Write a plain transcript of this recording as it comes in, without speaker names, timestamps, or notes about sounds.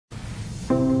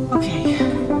Okay,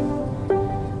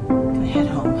 gonna head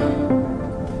home.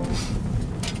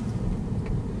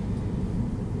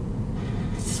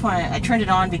 I turned it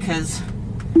on because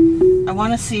I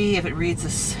want to see if it reads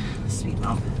this speed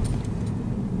bump.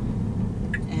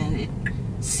 And it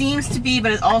seems to be,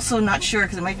 but it's also not sure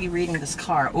because it might be reading this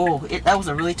car. Oh, that was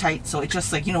a really tight, so it's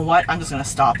just like, you know what, I'm just going to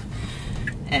stop.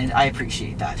 And I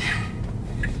appreciate that.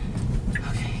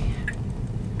 Okay.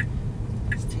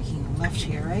 It's taking a left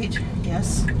here, right?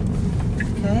 Yes.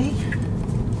 Okay.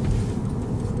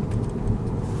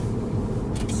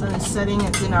 The sun is setting,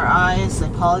 it's in our eyes. I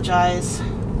apologize.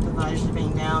 The visors are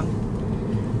being down.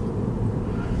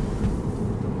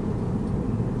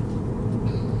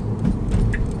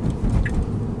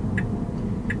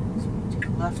 So take a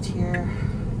left here.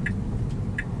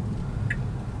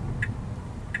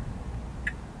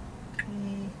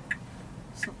 Okay.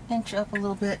 So inch up a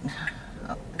little bit.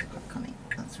 Oh, there's a car coming.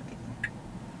 That's right.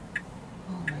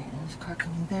 Alright, and there's a car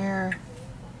coming there.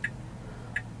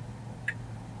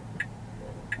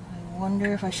 I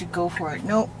wonder if I should go for it.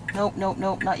 Nope. Nope, nope,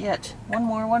 nope, not yet. One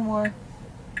more, one more.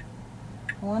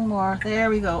 One more. There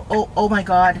we go. Oh my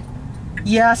God.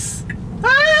 Yes.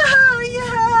 Ah,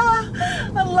 yeah.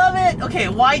 I love it. Okay,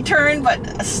 wide turn,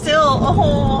 but still,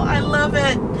 oh, I love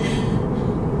it.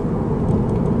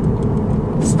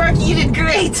 Sparky, you did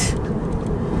great.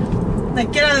 Now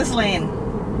get out of this lane.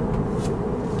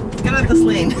 Get out of this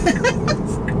lane.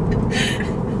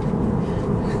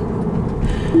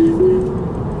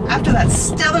 After that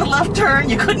stellar left turn,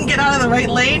 you couldn't get out of the right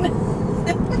lane. Oh,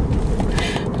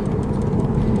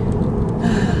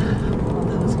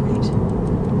 that was great.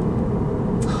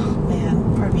 Oh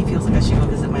man, part of me feels like I should go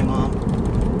visit my mom.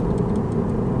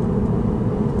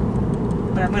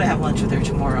 But I'm gonna have lunch with her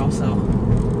tomorrow, so.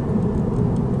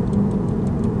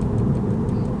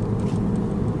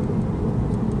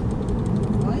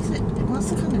 Why is it? It wants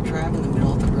to kind of drive in the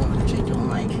middle of the road, which I don't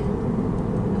like.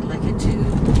 I'd like it to.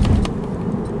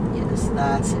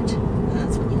 That's it.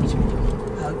 That's what you need to be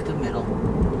doing. Hug the middle.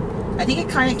 I think it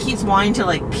kind of keeps wanting to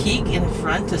like peek in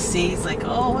front to see. It's like,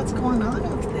 oh, what's going on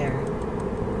up there?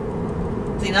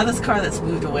 See, now this car that's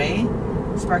moved away,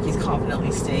 Sparky's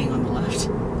confidently staying on the left.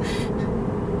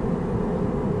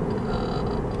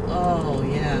 Oh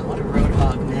yeah, what a road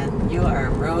hog, man. You are a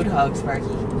road hog, Sparky.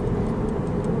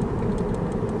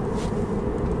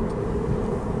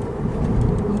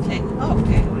 Okay. Oh,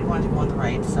 okay. We want to go on the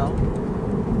right, so.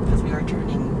 Because we are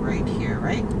turning right here,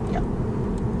 right? Yep.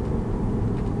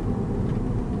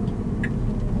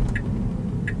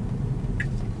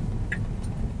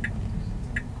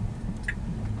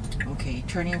 Okay,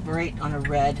 turning right on a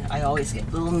red. I always get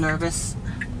a little nervous.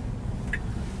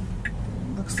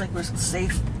 Looks like we're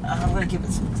safe. I'm going to give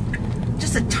it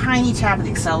just a tiny tap of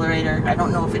the accelerator. I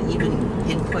don't know if it even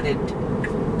inputted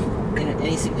in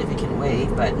any significant way,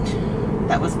 but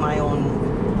that was my own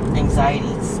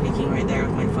anxiety speaking right there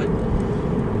with my foot.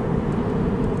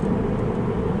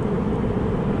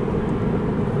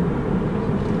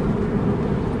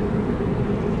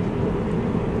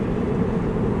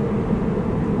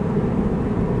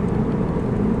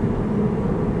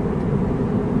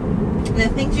 And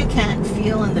the things you can't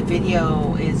feel in the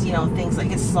video is, you know, things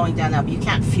like it's slowing down now, but you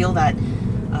can't feel that.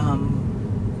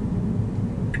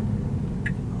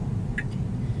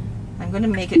 I'm going to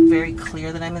make it very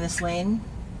clear that I'm in this lane.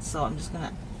 So I'm just going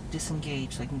to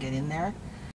disengage so I can get in there.